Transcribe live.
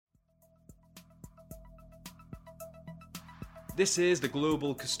This is the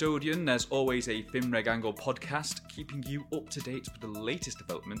Global Custodian, as always a FinReg Angle podcast, keeping you up to date with the latest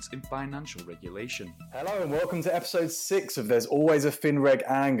developments in financial regulation. Hello and welcome to episode 6 of There's Always a FinReg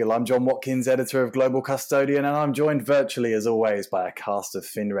Angle. I'm John Watkins, editor of Global Custodian, and I'm joined virtually as always by a cast of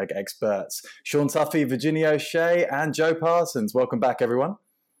FinReg experts. Sean Tuffy, Virginia O'Shea and Joe Parsons. Welcome back, everyone.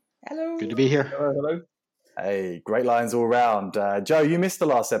 Hello. Good to be here. Hello. Hey, great lines all round. Joe, you missed the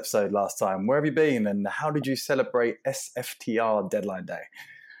last episode last time. Where have you been and how did you celebrate SFTR deadline day?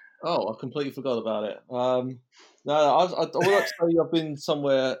 Oh, I completely forgot about it. No, I would like to say I've been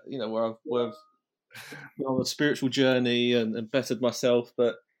somewhere, where I've been on a spiritual journey and bettered myself,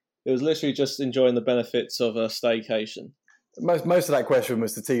 but it was literally just enjoying the benefits of a staycation. Most of that question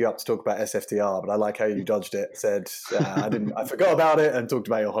was to tee you up to talk about SFTR, but I like how you dodged it. Said I forgot about it and talked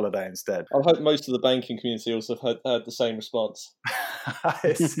about your holiday instead. I hope most of the banking community also have heard the same response.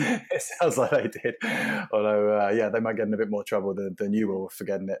 It sounds like they did, although they might get in a bit more trouble than you will for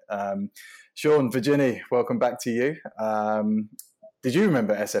getting it. Sean, Virginia, welcome back to you. Did you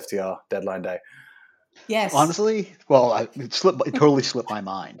remember SFTR deadline day? Yes. Honestly, well, it totally slipped my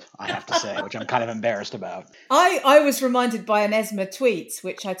mind, I have to say, which I'm kind of embarrassed about. I was reminded by an ESMA tweet,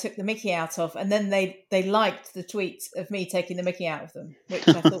 which I took the mickey out of, and then they liked the tweet of me taking the mickey out of them, which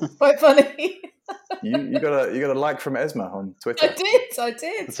I thought was quite funny. You got a like from ESMA on Twitter. I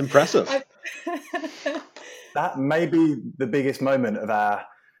did. It's impressive. That may be the biggest moment of our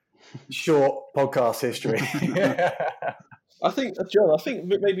short podcast history. I think, John,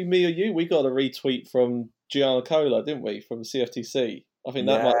 maybe me or you, we got a retweet from Gianna Cola, didn't we, from the CFTC? I think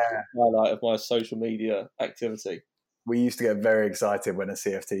that might be the highlight of my social media activity. We used to get very excited when a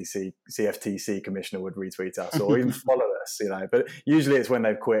CFTC commissioner would retweet us or even follow us, But usually it's when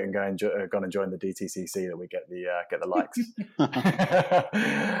they've quit and gone and joined the DTCC that we get the likes.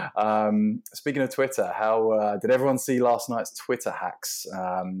 Speaking of Twitter, how did everyone see last night's Twitter hacks?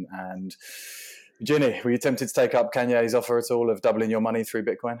 And Ginny, were you tempted to take up Kanye's offer at all of doubling your money through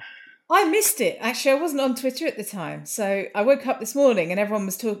Bitcoin? I missed it. Actually, I wasn't on Twitter at the time. So I woke up this morning and everyone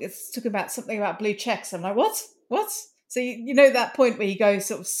was talking about something about blue checks. I'm like, what? So you know that point where you go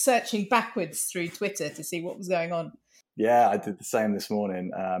sort of searching backwards through Twitter to see what was going on? Yeah, I did the same this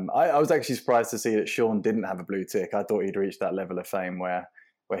morning. I was actually surprised to see that Sean didn't have a blue tick. I thought he'd reached that level of fame where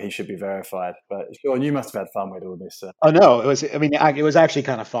he should be verified. But Sean, you must have had fun with all this. Oh no, it was actually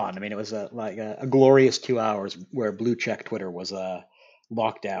kind of fun. I mean, it was a glorious 2 hours where blue check Twitter was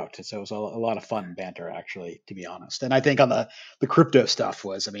locked out. So it was a lot of fun banter, actually, to be honest. And I think on the crypto stuff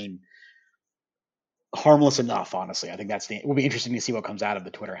was, harmless enough, honestly. I think it will be interesting to see what comes out of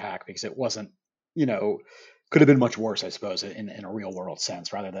the Twitter hack, because it wasn't, could have been much worse, I suppose, in a real world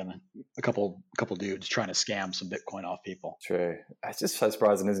sense, rather than a couple dudes trying to scam some Bitcoin off people. True. It's just so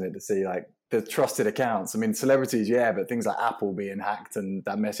surprising, isn't it, to see like the trusted accounts. I mean, celebrities, yeah, but things like Apple being hacked and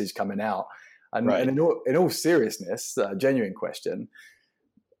that message coming out. And, right. And in all seriousness, a genuine question,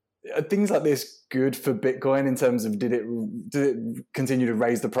 are things like this good for Bitcoin in terms of did it continue to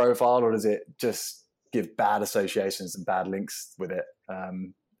raise the profile, or does it just give bad associations and bad links with it?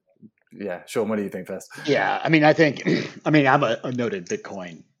 Yeah, Sean, what do you think first? Yeah, I think, I'm a noted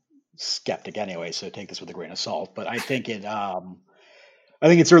Bitcoin skeptic anyway, so take this with a grain of salt. But I think it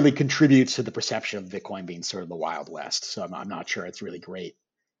certainly contributes to the perception of Bitcoin being sort of the Wild West. So I'm not sure it's really great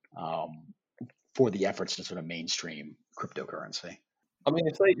for the efforts to sort of mainstream cryptocurrency. I mean,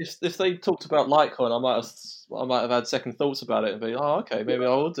 if they talked about Litecoin, I might have had second thoughts about it and be, oh, okay, maybe I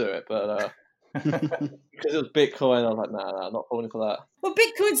will do it, but. Because it was Bitcoin, I was like, nah, not falling for that. Well,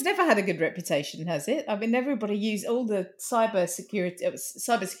 Bitcoin's never had a good reputation, has it? I mean, everybody used all the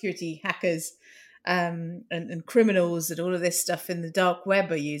cybersecurity hackers and criminals and all of this stuff in the dark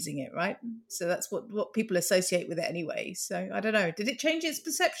web are using it, right? So that's what people associate with it anyway. So I don't know. Did it change its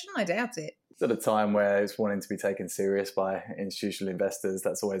perception? I doubt it. It's at a time where it's wanting to be taken serious by institutional investors.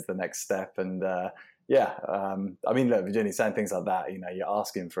 That's always the next step. And look, Virginia, saying things like that, you're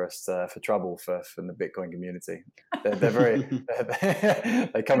asking for us for trouble from the Bitcoin community. They're very,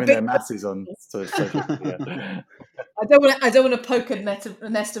 they come in their masses on social media. I don't want to poke a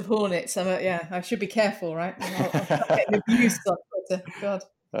nest of hornets. I should be careful, right? I'll get abused on Twitter. God.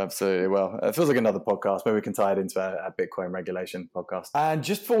 Absolutely. Well, it feels like another podcast. Maybe we can tie it into a Bitcoin regulation podcast. And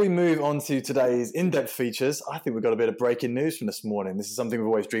just before we move on to today's in-depth features, I think we've got a bit of breaking news from this morning. This is something we've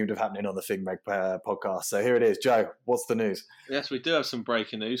always dreamed of happening on the FinReg podcast. So here it is. Joe, what's the news? Yes, we do have some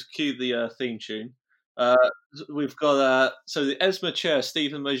breaking news. Cue the theme tune. We've got so the ESMA chair,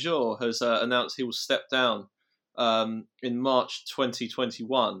 Stephen Major, has announced he will step down in March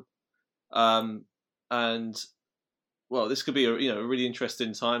 2021. And well, this could be a really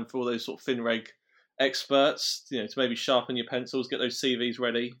interesting time for all those sort of FinReg experts, to maybe sharpen your pencils, get those CVs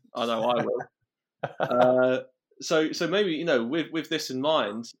ready. I know I will. So maybe, with this in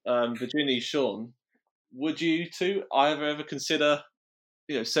mind, Virginia, Sean, would you two ever consider,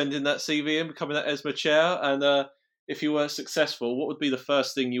 sending that CV in, becoming that ESMA chair? And if you were successful, what would be the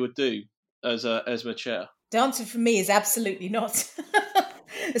first thing you would do as a ESMA chair? The answer for me is absolutely not.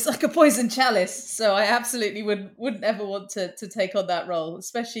 It's like a poison chalice. So I absolutely wouldn't ever want to take on that role,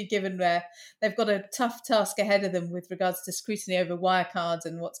 especially given where they've got a tough task ahead of them with regards to scrutiny over Wirecard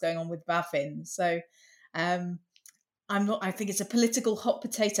and what's going on with BaFin. So I think it's a political hot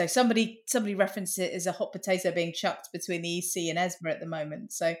potato. Somebody referenced it as a hot potato being chucked between the EC and ESMA at the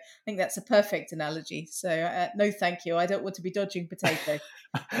moment. So I think that's a perfect analogy. So no, thank you. I don't want to be dodging potato.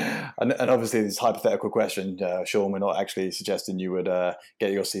 and obviously, this hypothetical question, Sean, we're not actually suggesting you would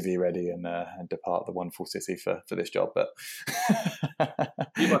get your CV ready and depart the wonderful city for this job. But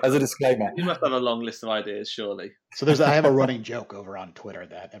as a disclaimer, you must have a long list of ideas, surely. So I have a running joke over on Twitter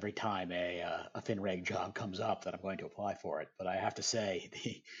that every time a FinReg job comes up, that I'm going to apply for it. But I have to say,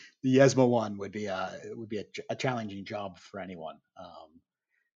 the ESMA one would be a challenging job for anyone.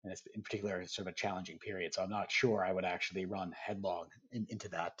 And it's in particular sort of a challenging period. So I'm not sure I would actually run headlong into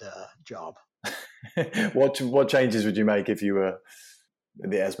that job. What changes would you make if you were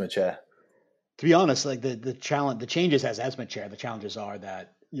the ESMA chair? To be honest, like the changes as ESMA chair, the challenges are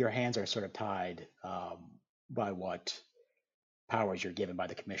that your hands are sort of tied by what powers you're given by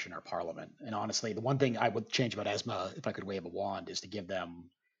the Commission or Parliament. And honestly, the one thing I would change about ESMA, if I could wave a wand, is to give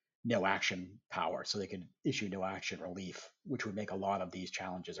them no action power, so they could issue no action relief, which would make a lot of these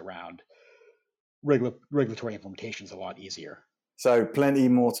challenges around regulatory implementations a lot easier. So plenty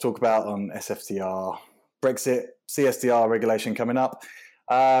more to talk about on SFTR, Brexit, CSDR regulation coming up.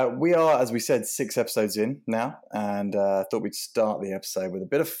 We are, as we said, 6 episodes in now, and thought we'd start the episode with a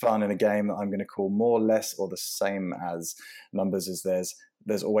bit of fun in a game that I'm going to call More, Less, or the Same as Numbers as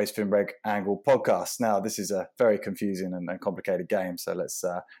There's Always FinReg Angle podcast. Now, this is a very confusing and complicated game, so let's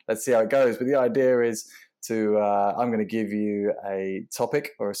see how it goes. But the idea is I'm going to give you a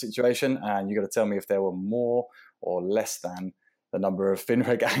topic or a situation, and you got to tell me if there were more or less than the number of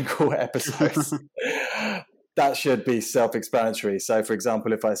FinReg Angle episodes. That should be self-explanatory. So, for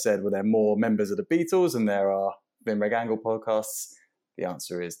example, if I said, well, there are more members of the Beatles and there are FinReg Angle podcasts, the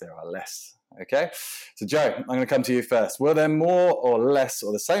answer is there are less. Okay, so Joe, I'm going to come to you first. Were there more or less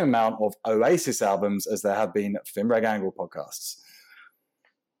or the same amount of Oasis albums as there have been FinReg Angle podcasts?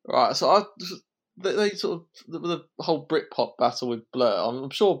 Right, so they sort of the whole Britpop battle with Blur. I'm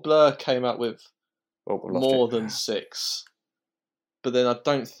sure Blur came out with more than 6, but then I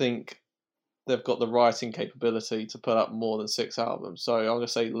don't think they've got the writing capability to put out more than 6 albums. So I'm going to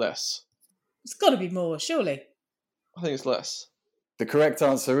say less. It's got to be more, surely. I think it's less. The correct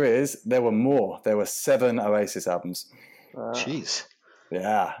answer is there were more. There were 7 Oasis albums. Jeez.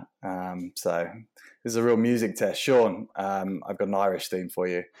 Yeah. So this is a real music test. Sean, I've got an Irish theme for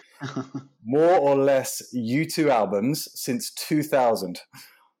you. More or less U2 albums since 2000.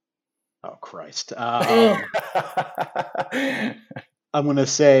 Oh, Christ. I'm going to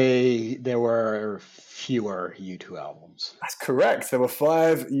say there were fewer U2 albums. That's correct. There were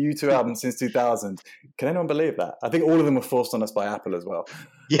 5 U2 albums since 2000. Can anyone believe that? I think all of them were forced on us by Apple as well.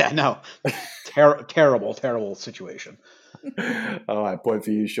 Yeah, no. Terrible situation. All right, point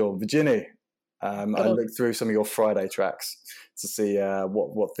for you, Sean. Virginie, I looked through some of your Friday tracks to see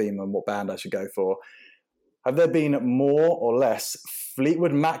what theme and what band I should go for. Have there been more or less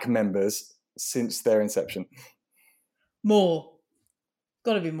Fleetwood Mac members since their inception? More.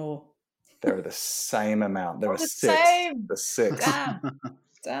 Got to be more. There are the same amount. There are 6. Same. The 6.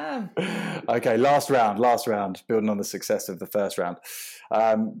 Damn. Okay, last round, building on the success of the first round.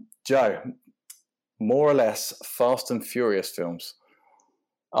 Joe, more or less Fast and Furious films?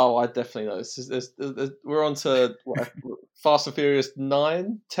 Oh, I definitely know. We're on to Fast and Furious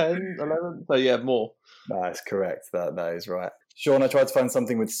 9, 10, 11? So yeah, more. That's correct. That is right. Sean, I tried to find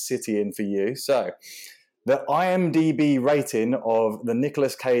something with city in for you. So, the IMDb rating of the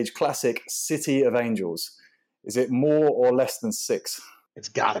Nicolas Cage classic City of Angels, is it more or less than 6? It's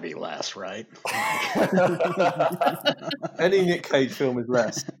got to be less, right? Any Nick Cage film is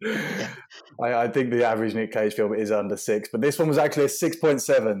less. I think the average Nick Cage film is under 6, but this one was actually a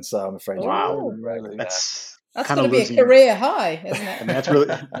 6.7, so I'm afraid. Wow. Really? That's going to be a career high, isn't it?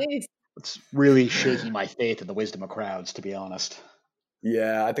 I mean, that's really shaking my faith in the wisdom of crowds, to be honest.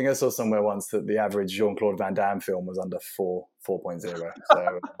 Yeah, I think I saw somewhere once that the average Jean-Claude Van Damme film was under 4.0.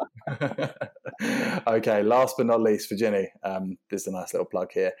 So Okay, last but not least, Virginie, there's a nice little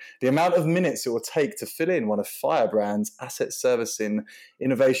plug here. The amount of minutes it will take to fill in one of Firebrand's asset servicing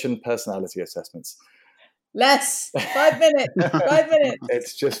innovation personality assessments. Less. 5 minutes. 5 minutes.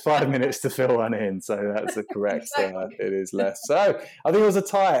 It's just 5 minutes to fill one in, so that's the correct. It is less. So I think it was a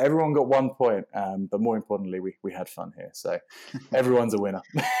tie. Everyone got 1 point, but more importantly, we had fun here. So everyone's a winner.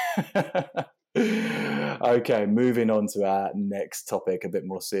 Okay, moving on to our next topic, a bit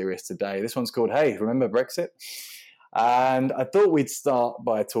more serious today. This one's called, Hey, remember Brexit? And I thought we'd start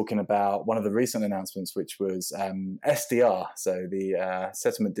by talking about one of the recent announcements, which was SDR, so the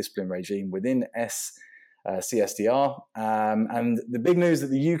settlement discipline regime within CSDR. And the big news that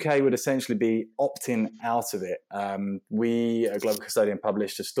the UK would essentially be opting out of it. We at Global Custodian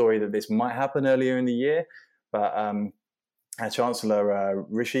published a story that this might happen earlier in the year, but our Chancellor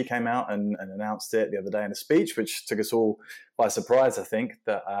Rishi came out and announced it the other day in a speech, which took us all by surprise, I think,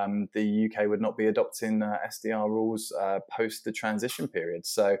 that the UK would not be adopting SDR rules post the transition period.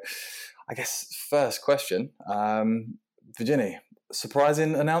 So I guess first question, Virginie,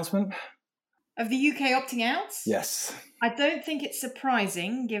 surprising announcement? Of the UK opting out? Yes. I don't think it's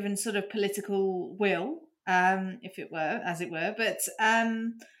surprising, given sort of political will, if it were, as it were. But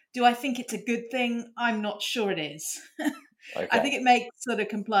do I think it's a good thing? I'm not sure it is. Okay. I think it makes sort of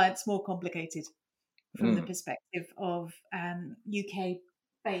compliance more complicated from the perspective of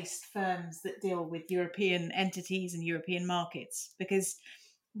UK-based firms that deal with European entities and European markets. Because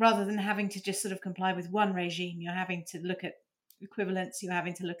rather than having to just sort of comply with one regime, you're having to look at equivalence, you're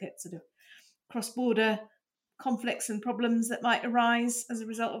having to look at sort of cross-border conflicts and problems that might arise as a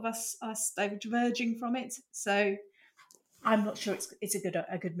result of us diverging from it. So I'm not sure it's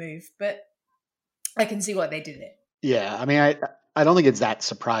a good move, but I can see why they did it. Yeah, I mean, I don't think it's that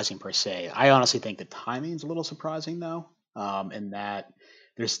surprising per se. I honestly think the timing's a little surprising though, in that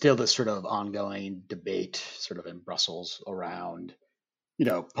there's still this sort of ongoing debate sort of in Brussels around,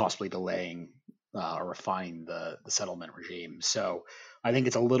 possibly delaying or refining the settlement regime. So I think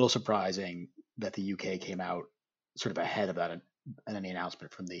it's a little surprising that the UK came out sort of ahead of that and any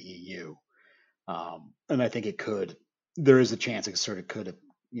announcement from the EU. And I think there is a chance it sort of could,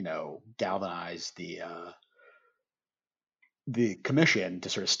 galvanize the commission to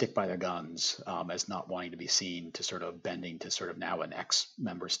sort of stick by their guns as not wanting to be seen to sort of bending to sort of now an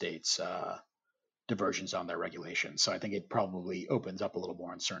ex-member state's diversions on their regulations. So I think it probably opens up a little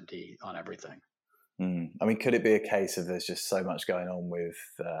more uncertainty on everything. I mean, could it be a case of there's just so much going on with,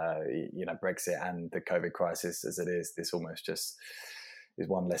 Brexit and the COVID crisis as it is? This almost just is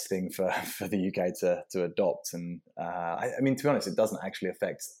one less thing for the UK to adopt. And I mean, to be honest, it doesn't actually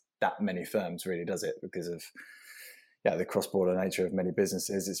affect that many firms, really, does it? Because of the cross-border nature of many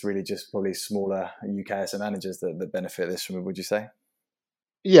businesses. It's really just probably smaller UK asset managers that benefit this from it, would you say?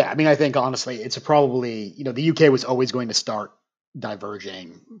 Yeah, I mean, I think honestly, it's probably, the UK was always going to start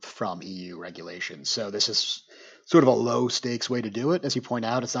diverging from EU regulations. So this is sort of a low stakes way to do it. As you point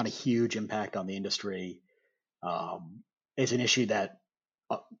out, it's not a huge impact on the industry. It's an issue that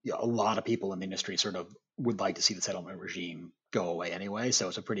a lot of people in the industry sort of would like to see the settlement regime go away anyway. So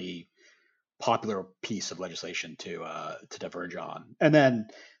it's a pretty popular piece of legislation to diverge on. And then,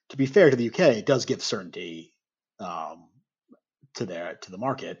 to be fair to the UK, it does give certainty to the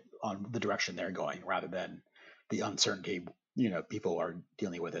market on the direction they're going, rather than the uncertainty people are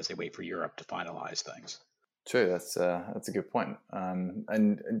dealing with as they wait for Europe to finalize things. True, that's a good point.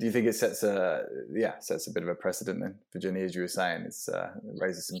 And do you think it sets a bit of a precedent then, Virginie, as you were saying? It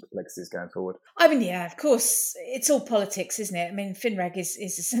raises some complexities going forward. I mean, yeah, of course, it's all politics, isn't it? I mean, FINREG is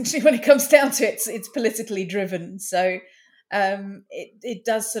essentially, when it comes down to it, it's politically driven. So it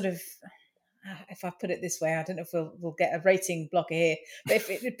does sort of, if I put it this way, I don't know if we'll get a rating blocker here, but if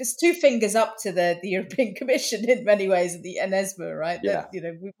it's two fingers up to the European Commission in many ways, and ESMA, right? Yeah.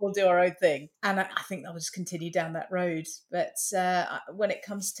 That, we will do our own thing, and I think that will just continue down that road. But when it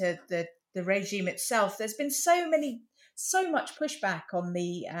comes to the regime itself, there's been so much pushback on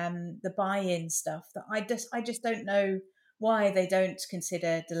the buy-in stuff that I just don't know why they don't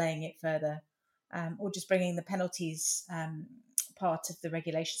consider delaying it further, or just bringing the penalties part of the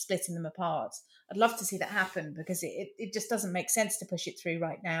regulation, splitting them apart. I'd love to see that happen, because it just doesn't make sense to push it through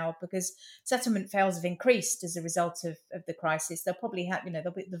right now, because settlement fails have increased as a result of the crisis. They'll probably have,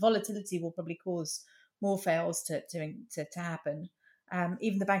 the volatility will probably cause more fails to happen.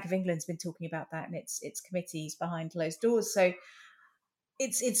 Even the Bank of England's been talking about that in its committees behind closed doors. So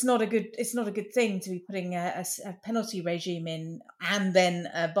it's not a good thing to be putting a penalty regime in and then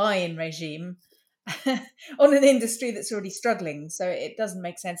a buy-in regime on an industry that's already struggling. So it doesn't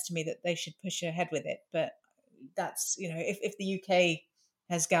make sense to me that they should push ahead with it. But that's, if the UK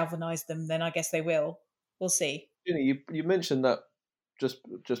has galvanised them, then I guess they will. We'll see. You mentioned that just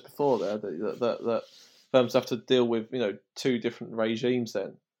before there that firms have to deal with two different regimes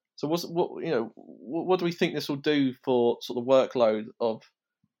then. So what do we think this will do for sort of workload of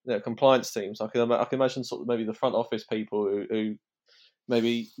compliance teams? I can imagine sort of maybe the front office people who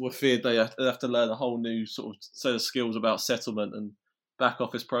maybe were feared they have to learn a whole new sort of set of skills about settlement and back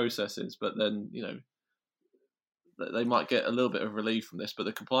office processes, but then they might get a little bit of relief from this. But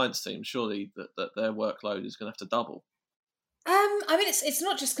the compliance team, surely that their workload is going to have to double. I mean, it's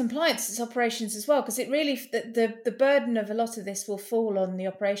not just compliance; it's operations as well. Because it really the burden of a lot of this will fall on the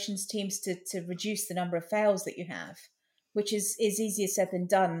operations teams to reduce the number of fails that you have, which is easier said than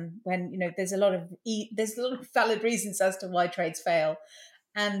done. When there's a lot of valid reasons as to why trades fail,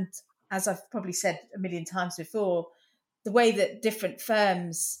 and as I've probably said a million times before, the way that different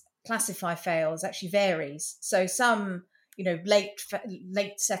firms classify fails actually varies. So some late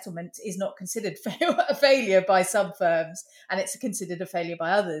settlement is not considered a failure by some firms, and it's considered a failure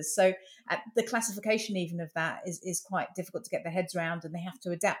by others. So the classification even of that is quite difficult to get their heads around, and they have to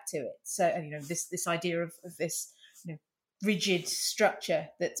adapt to it. So this idea of this rigid structure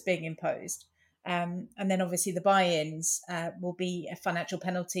that's being imposed, and then obviously the buy-ins will be a financial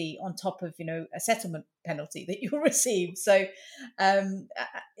penalty on top of a settlement penalty that you'll receive. So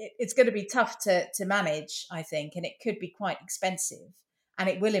it's going to be tough to manage, I think, and it could be quite expensive, and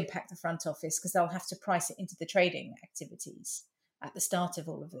it will impact the front office because they'll have to price it into the trading activities at the start of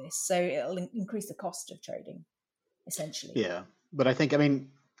all of this. So it'll increase the cost of trading, essentially. Yeah, but I think,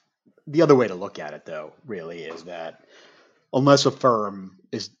 the other way to look at it, though, really is that unless a firm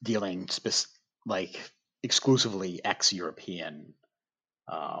is dealing exclusively ex-European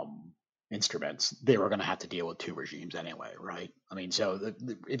instruments, they were going to have to deal with two regimes anyway, right? So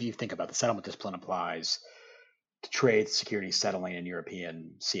if you think about the settlement discipline applies to trade securities settling in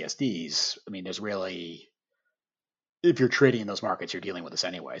European CSDs, there's really, if you're trading in those markets, you're dealing with this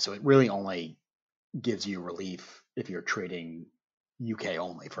anyway. So it really only gives you relief if you're trading UK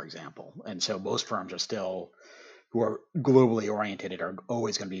only, for example. And so most firms are still, who are globally oriented, are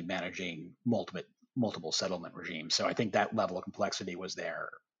always going to be managing multiple settlement regimes. So I think that level of complexity was there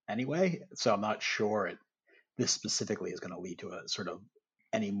anyway. So I'm not sure this specifically is going to lead to a sort of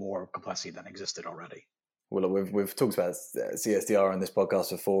any more complexity than existed already. Well, we've talked about CSDR on this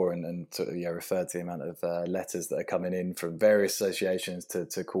podcast before, and sort of referred to the amount of letters that are coming in from various associations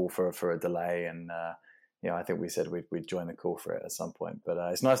to call for a delay. And I think we said we'd join the call for it at some point. But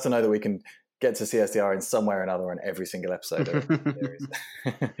it's nice to know that we can get to CSDR in some way or another on every single episode.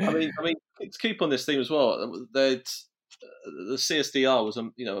 I mean, to keep on this theme as well, the CSDR was a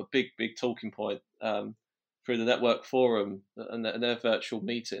big talking point through the network forum and their virtual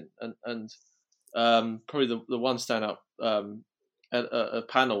meeting, and probably the one standout a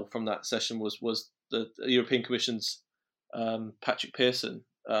panel from that session was the European Commission's Patrick Pearson.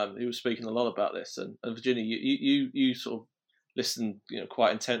 He was speaking a lot about this, and Virginia, you sort of listened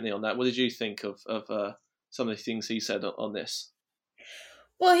quite intently on that. What did you think of some of the things he said on this?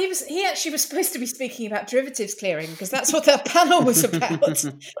 Well, he actually was supposed to be speaking about derivatives clearing, because that's what that panel was about.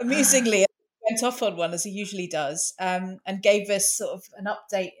 Amusingly, he went off on one, as he usually does, and gave us sort of an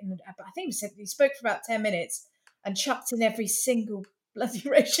update. I think he spoke for about 10 minutes and chucked in every single bloody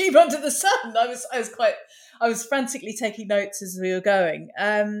regime under the sun. I was frantically taking notes as we were going.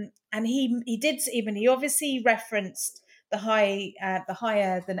 And he obviously referenced the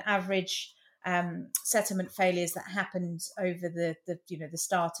higher than average settlement failures that happened over the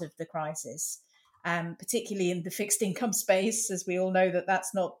start of the crisis, particularly in the fixed income space, as we all know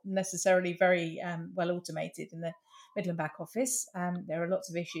that's not necessarily very well automated in the middle and back office. There are lots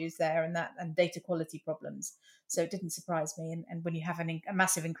of issues there, and data quality problems. So it didn't surprise me. And when you have a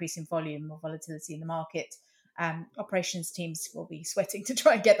massive increase in volume or volatility in the market, operations teams will be sweating to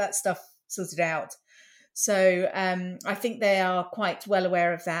try and get that stuff sorted out. So I think they are quite well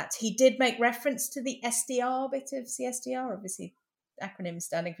aware of that. He did make reference to the SDR bit of CSDR, obviously acronyms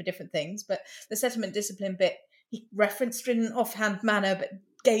standing for different things, but the settlement discipline bit he referenced in an offhand manner, but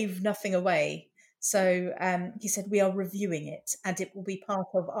gave nothing away. So he said, we are reviewing it, and it will be part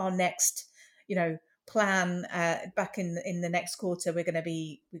of our next, plan back in the next quarter. We're going to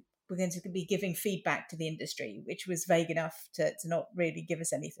be giving feedback to the industry, which was vague enough to not really give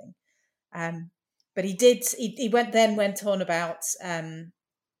us anything. But he went on about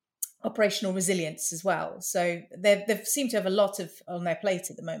operational resilience as well. So they seem to have a lot on their plate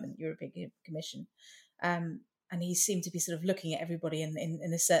at the moment, the European Commission. And he seemed to be sort of looking at everybody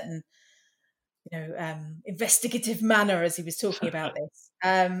in a certain investigative manner as he was talking about this,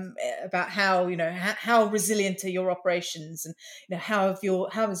 about how how resilient are your operations, and how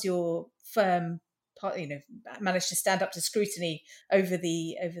has your firm managed to stand up to scrutiny over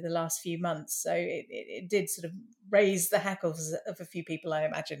the last few months. So it did sort of raise the hackles of a few people, I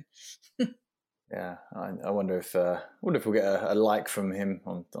imagine. Yeah, I wonder if we'll get a like from him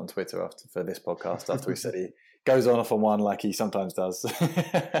on Twitter for this podcast after we said he goes on off on one like he sometimes does.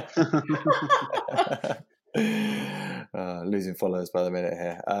 Losing followers by the minute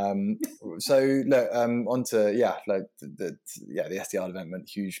here. So look, on to the SDR development,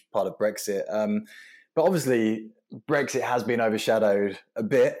 huge part of Brexit. But obviously, Brexit has been overshadowed a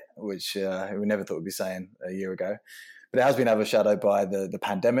bit, which we never thought we'd be saying a year ago. But it has been overshadowed by the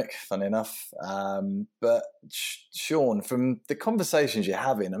pandemic, funny enough. But Sean, from the conversations you're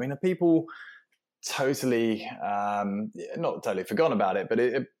having, I mean, are people totally, not totally forgotten about it, but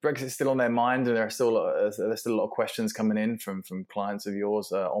Brexit's still on their mind, and there's still a lot of questions coming in from clients of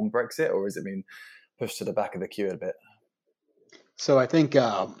yours on Brexit, or has it been pushed to the back of the queue a bit? So I think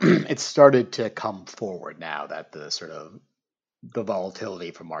it's started to come forward now that the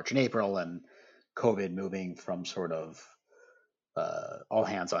volatility from March and April, and COVID moving from sort of all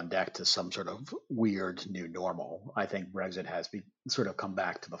hands on deck to some sort of weird new normal. I think Brexit has sort of come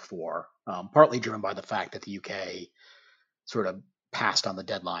back to the fore, partly driven by the fact that the UK sort of passed on the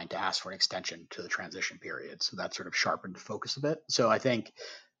deadline to ask for an extension to the transition period. So that sort of sharpened the focus a bit. So I think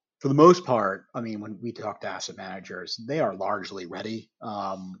for the most part, I mean, when we talk to asset managers, they are largely ready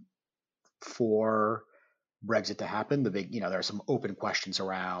for Brexit to happen. There are some open questions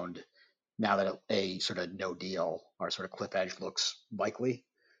around now that a sort of no deal or sort of cliff edge looks likely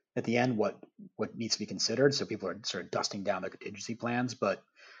at the end, what needs to be considered. So people are sort of dusting down their contingency plans. But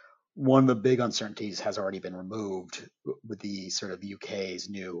one of the big uncertainties has already been removed with the sort of UK's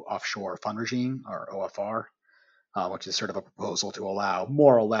new offshore fund regime, or OFR, which is sort of a proposal to allow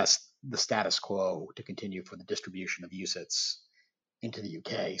more or less the status quo to continue for the distribution of UCITS into the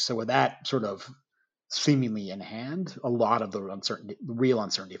UK. So with that sort of seemingly in hand, a lot of the real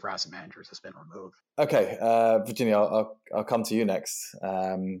uncertainty for asset managers has been removed. Okay, Virginia, I'll come to you next.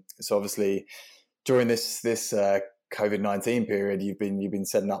 So obviously, during this COVID-19 period, you've been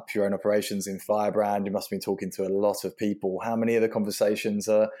setting up your own operations in Firebrand. You must have been talking to a lot of people. How many of the conversations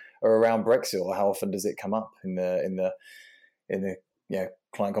are around Brexit, or how often does it come up in the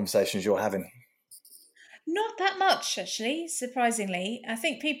client conversations you're having? Not that much, actually, surprisingly. I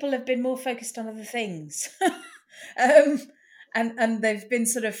think people have been more focused on other things. And they've been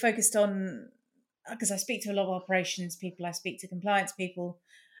sort of focused on, because I speak to a lot of operations people, I speak to compliance people.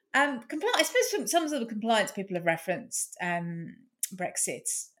 I suppose some of the compliance people have referenced Brexit,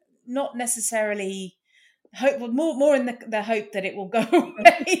 not necessarily more in the hope that it will go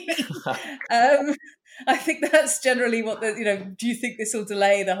away. I think that's generally what do you think this will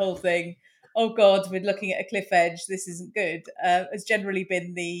delay the whole thing? Oh God, we're looking at a cliff edge. This isn't good. Has generally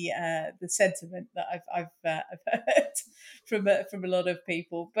been the sentiment that I've heard from a lot of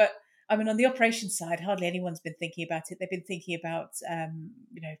people. But I mean, on the operations side, hardly anyone's been thinking about it. They've been thinking about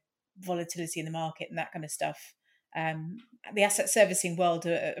volatility in the market and that kind of stuff. The asset servicing world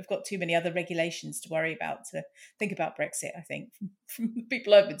have got too many other regulations to worry about to think about Brexit, I think, from the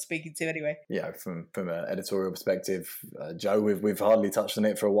people I've been speaking to anyway. Yeah, from an editorial perspective, Joe, we've hardly touched on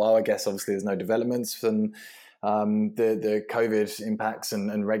it for a while. I guess obviously there's no developments, and the COVID impacts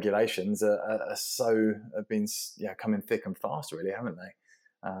and regulations have been coming thick and fast, really, haven't they?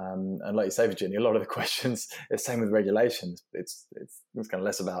 And like you say, Virginia, a lot of the questions, the same with regulations. It's kind of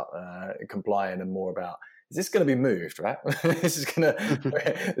less about complying and more about, is this going to be moved, right? It's going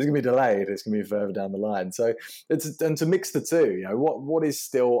to be delayed. It's going to be further down the line. So and to mix the two, what is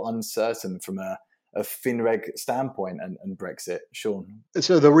still uncertain from a FinReg standpoint and Brexit, Sean?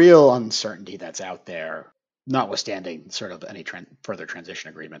 So the real uncertainty that's out there, notwithstanding sort of any further transition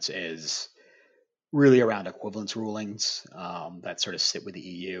agreements, is really around equivalence rulings that sort of sit with the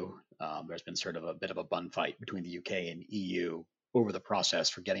EU. There's been sort of a bit of a bun fight between the UK and EU over the process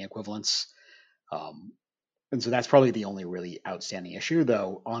for getting equivalence. And so that's probably the only really outstanding issue,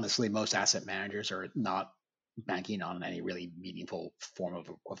 though honestly, most asset managers are not banking on any really meaningful form of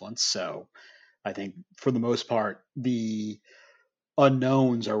equivalence. So I think for the most part, the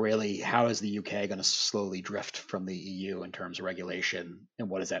unknowns are really, how is the UK going to slowly drift from the EU in terms of regulation, and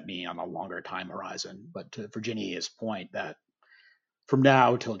what does that mean on a longer time horizon? But to Virginia's point, that from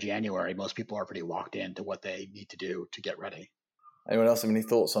now till January, most people are pretty locked into what they need to do to get ready. Anyone else have any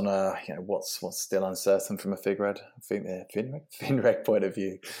thoughts on what's still uncertain from a FinReg point of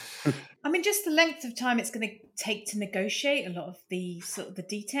view? I mean, just the length of time it's going to take to negotiate a lot of the sort of the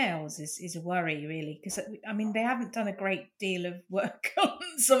details is a worry, really, because I mean they haven't done a great deal of work on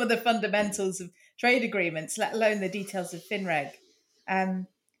some of the fundamentals of trade agreements, let alone the details of FinReg. And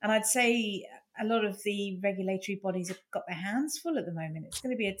I'd say a lot of the regulatory bodies have got their hands full at the moment. It's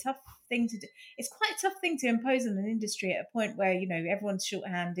going to be a tough thing to do. It's quite a tough thing to impose on an industry at a point where, you know, everyone's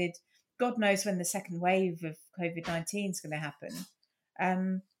short-handed. God knows when the second wave of COVID-19 is going to happen.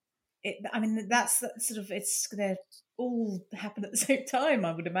 That's sort of, it's going to all happen at the same time,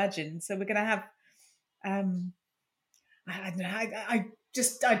 I would imagine. So we're going to have, I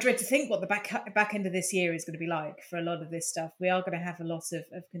dread to think what the back end of this year is going to be like for a lot of this stuff. We are going to have a lot of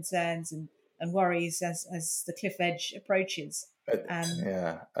concerns and worries as the cliff edge approaches. And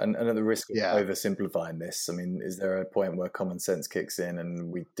at the risk of oversimplifying this, I mean, is there a point where common sense kicks in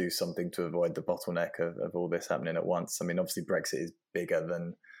and we do something to avoid the bottleneck of all this happening at once? I mean, obviously Brexit is bigger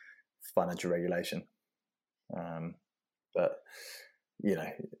than financial regulation, but you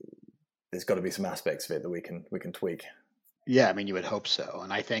know, there's got to be some aspects of it that we can tweak. Yeah, I mean, you would hope so.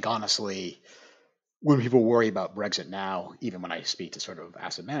 And I think, honestly, when people worry about Brexit now, even when I speak to sort of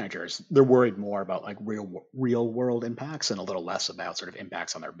asset managers, they're worried more about like real world impacts and a little less about sort of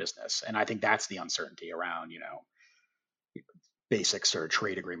impacts on their business. And I think that's the uncertainty around, you know, basic sort of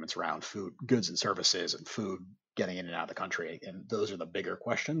trade agreements around food, goods and services and food getting in and out of the country. And those are the bigger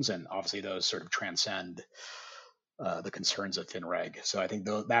questions. And obviously those sort of transcend the concerns of FinReg. So I think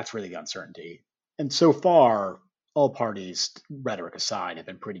that's really the uncertainty. And so far, all parties, rhetoric aside, have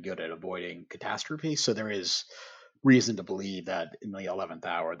been pretty good at avoiding catastrophe. So there is reason to believe that in the 11th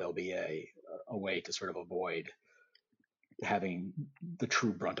hour, there'll be a way to sort of avoid having the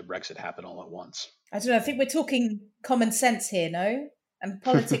true brunt of Brexit happen all at once. I don't know. I think we're talking common sense here, no? And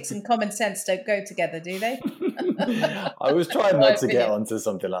politics and common sense don't go together, do they? I was trying not to get onto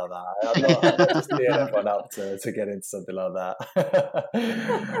something like that. I'm not just teeing everyone up to get into something like that.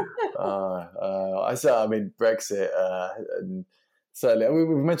 I mean, Brexit, and certainly,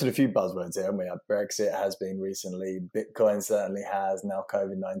 we've mentioned a few buzzwords here, haven't we? Brexit has been recently, Bitcoin certainly has, now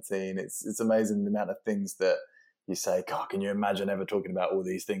COVID-19. It's amazing the amount of things that you say, God, can you imagine ever talking about all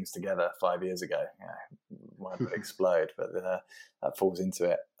these things together 5 years ago? Yeah, mind would explode, but that falls into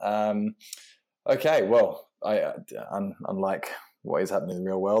it. Okay, well, unlike what is happening in the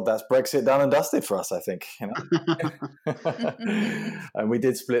real world, that's Brexit done and dusted for us, I think. You know? And we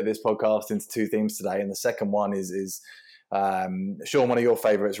did split this podcast into two themes today, and the second one is Sean, one of your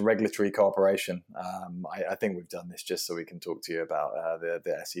favourites, regulatory cooperation. I think we've done this just so we can talk to you about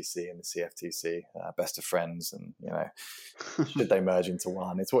the SEC and the CFTC, best of friends, and you know, should they merge into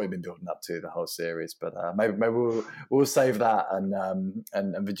one? It's what we've been building up to the whole series, but maybe we'll save that. And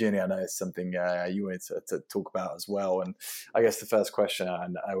Virginia, I know it's something you wanted to talk about as well. And I guess the first question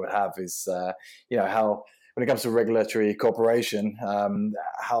I would have is, you know, how, when it comes to regulatory cooperation,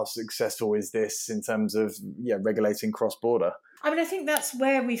 how successful is this in terms of regulating cross-border? I mean, I think that's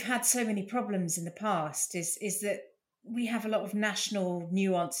where we've had so many problems in the past, is that we have a lot of national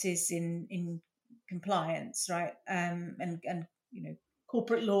nuances in compliance, right? And you know,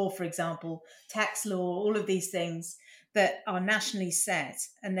 corporate law, for example, tax law, all of these things that are nationally set,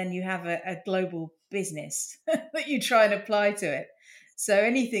 and then you have a global business that you try and apply to it. So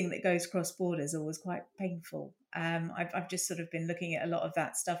anything that goes cross-border is always quite painful. I've just sort of been looking at a lot of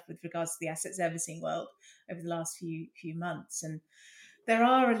that stuff with regards to the asset servicing world over the last few months. And there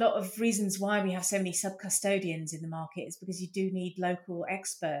are a lot of reasons why we have so many sub-custodians in the market, is because you do need local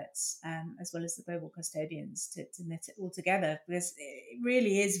experts as well as the global custodians to knit it all together, because it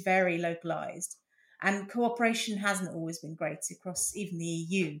really is very localized. And cooperation hasn't always been great across even the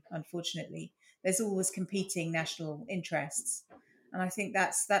EU, unfortunately. There's always competing national interests. And I think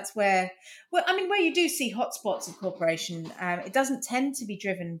that's where, well, I mean, where you do see hotspots of cooperation, it doesn't tend to be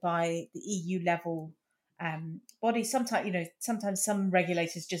driven by the EU level body. Sometimes some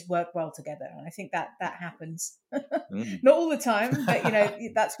regulators just work well together, and I think that happens. Not all the time, but you know,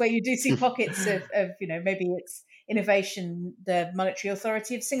 that's where you do see pockets of you know, maybe it's innovation, the Monetary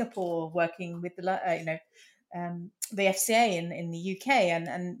Authority of Singapore working with the FCA in the UK,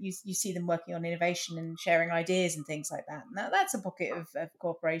 and you see them working on innovation and sharing ideas and things like that. Now, that's a pocket of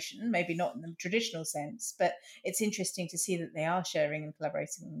cooperation, maybe not in the traditional sense, but it's interesting to see that they are sharing and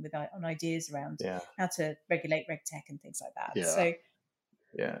collaborating on ideas around how to regulate RegTech and things like that. Yeah. So,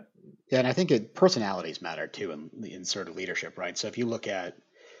 yeah, and I think personalities matter too in sort of leadership, right? So if you look at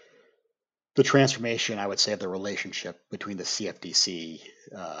the transformation, I would say, of the relationship between the CFTC,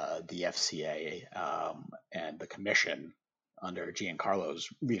 the FCA, and the Commission, under Giancarlo's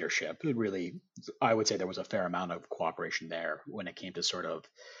leadership, it really, I would say there was a fair amount of cooperation there when it came to sort of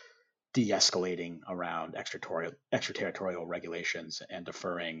de-escalating around extraterritorial regulations and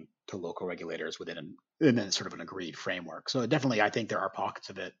deferring to local regulators within sort of an agreed framework. So definitely, I think there are pockets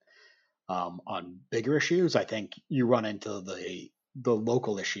of it on bigger issues. I think you run into the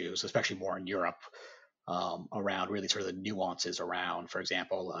local issues, especially more in Europe, around really sort of the nuances around, for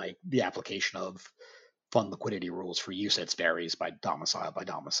example, like the application of fund liquidity rules for UCITS varies by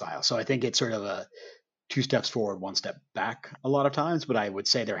domicile. So I think it's sort of a 2 steps forward, 1 step back a lot of times, but I would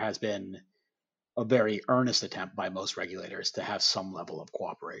say there has been a very earnest attempt by most regulators to have some level of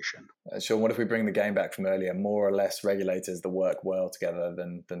cooperation. Sean, what if we bring the game back from earlier? More or less regulators that work well together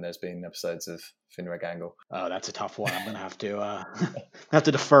than there's been episodes of FINREG Angle? Oh, that's a tough one. I'm going to have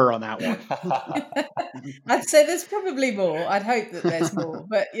to defer on that one. I'd say there's probably more. I'd hope that there's more,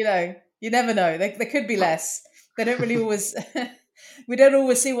 but you never know. There could be less. They don't really always... We don't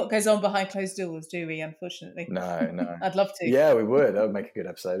always see what goes on behind closed doors, do we? Unfortunately, no. I'd love to. Yeah, we would. That would make a good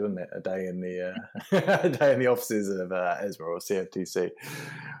episode, wouldn't it? A day in the offices of ESMA or CFTC.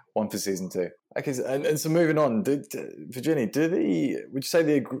 One for season 2. Okay, and so moving on, Virginia, would you say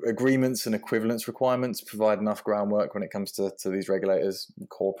the agreements and equivalence requirements provide enough groundwork when it comes to these regulators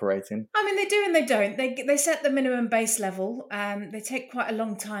cooperating? I mean, they do and they don't. They set the minimum base level. They take quite a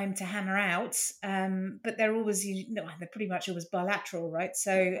long time to hammer out, but they're always, they're pretty much always bilateral, right?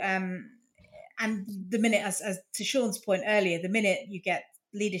 So, and the minute, as to Sean's point earlier, the minute you get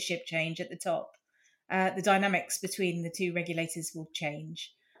leadership change at the top, the dynamics between the two regulators will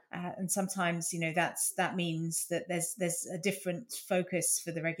change. And sometimes, that means that there's a different focus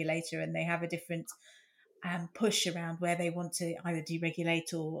for the regulator, and they have a different push around where they want to either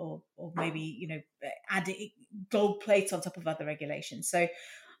deregulate or maybe add gold plate on top of other regulations. So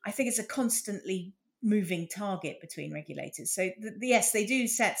I think it's a constantly moving target between regulators. So yes, they do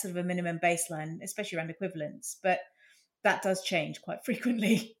set sort of a minimum baseline, especially around equivalence, but that does change quite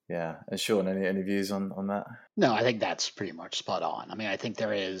frequently. Yeah. And Sean, any views on that? No, I think that's pretty much spot on. I mean, I think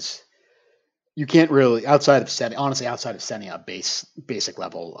you can't really, outside of setting a basic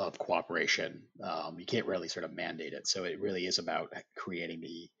level of cooperation, you can't really sort of mandate it. So it really is about creating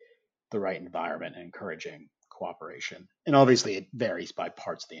the right environment and encouraging cooperation. And obviously it varies by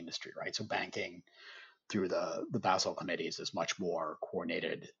parts of the industry, right? So banking through the Basel committees is much more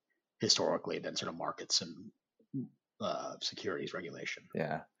coordinated historically than sort of markets and securities regulation.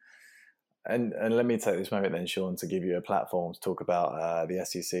 Yeah. And let me take this moment then, Sean, to give you a platform to talk about the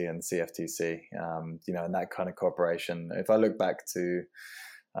SEC and CFTC, and that kind of cooperation. If I look back to,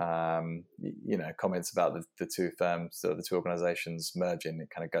 comments about the two firms or the two organizations merging, it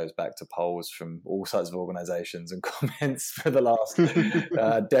kind of goes back to polls from all sorts of organizations and comments for the last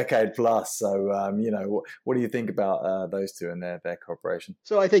decade plus. So, what do you think about those two and their cooperation?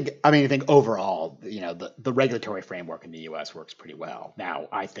 So I think overall, the regulatory framework in the U.S. works pretty well. Now,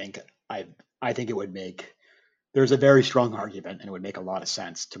 I think it would there's a very strong argument, and it would make a lot of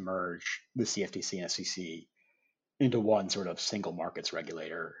sense to merge the CFTC and SEC into one sort of single markets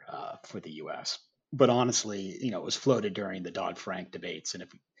regulator for the U.S. But honestly, it was floated during the Dodd-Frank debates, and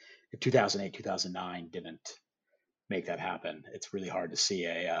if 2008, 2009 didn't make that happen, it's really hard to see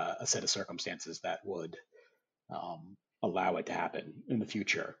a set of circumstances that would allow it to happen in the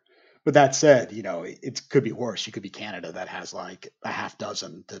future. But that said, it could be worse. You could be Canada that has like a half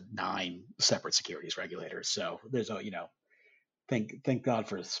dozen to 9 separate securities regulators. So there's thank God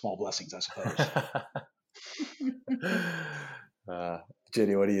for small blessings, I suppose.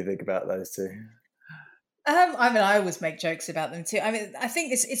 Ginny, what do you think about those two? I always make jokes about them too. I mean, I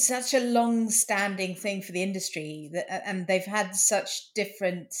think it's such a long-standing thing for the industry and they've had such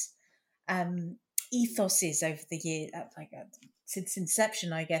different ethoses over the years, since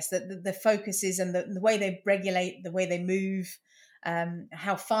inception, I guess, that the focus is and the way they regulate, the way they move,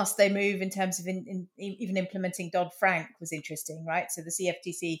 how fast they move in terms of even implementing Dodd-Frank was interesting, right? So the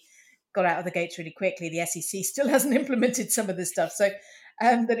CFTC got out of the gates really quickly. The SEC still hasn't implemented some of this stuff, so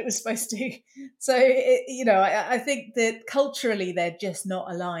that it was supposed to. So I think that culturally they're just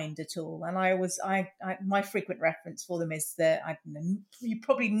not aligned at all. And my frequent reference for them is that you've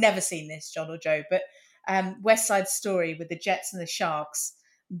probably never seen this, John or Joe, but West Side Story with the Jets and the Sharks.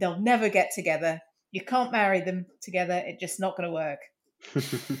 They'll never get together. You can't marry them together. It's just not going to work.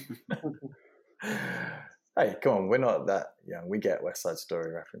 Hey, come on, we're not that young. We get West Side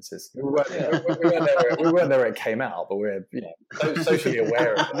Story references. We weren't there when it came out, but we're socially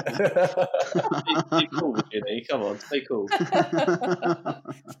aware of it. Be cool, Virginia. Come on, stay cool.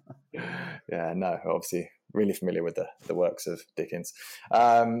 Yeah, no, obviously really familiar with the works of Dickens.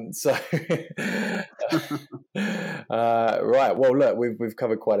 Right. Well, look, we've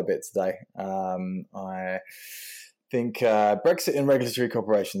covered quite a bit today. I think Brexit and regulatory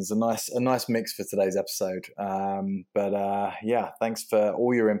cooperation is a nice mix for today's episode. Thanks for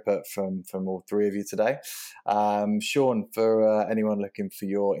all your input from all three of you today. Sean, for anyone looking for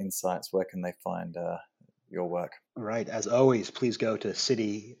your insights, where can they find your work? All right. As always, please go to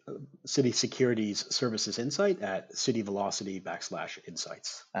Citi Securities Services Insight at CitiVelocity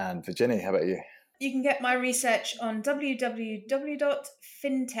 /insights. And Virginie, how about you? You can get my research on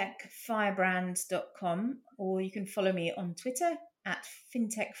www.fintechfirebrand.com, or you can follow me on Twitter at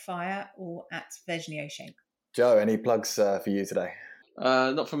FintechFire or at Virginie O'Shane. Joe, any plugs for you today?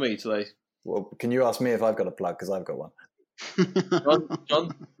 Not for me today. Well, can you ask me if I've got a plug? Because I've got one.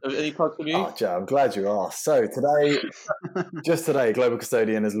 John, any plugs from you? Oh, Joe, I'm glad you asked. So today, Global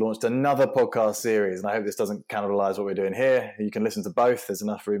Custodian has launched another podcast series, and I hope this doesn't cannibalize what we're doing here. You can listen to both. There's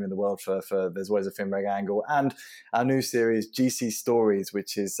enough room in the world for there's always a FinReg angle, and our new series, GC Stories,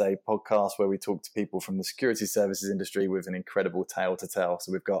 which is a podcast where we talk to people from the security services industry with an incredible tale to tell.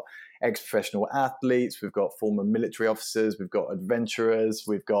 So we've got ex-professional athletes, we've got former military officers, we've got adventurers,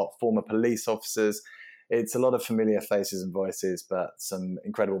 we've got former police officers. It's a lot of familiar faces and voices, but some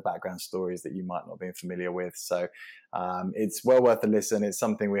incredible background stories that you might not be familiar with. So it's well worth a listen. It's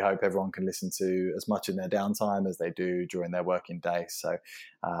something we hope everyone can listen to as much in their downtime as they do during their working day. So,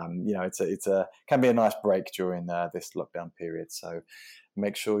 it's can be a nice break during this lockdown period. So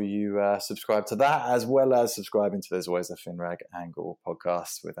make sure you subscribe to that, as well as subscribing to There's Always a FinReg Angle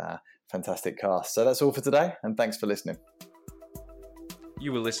podcast with our fantastic cast. So that's all for today, and thanks for listening.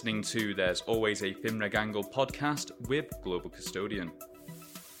 You were listening to There's Always a FinReg Angle podcast with Global Custodian.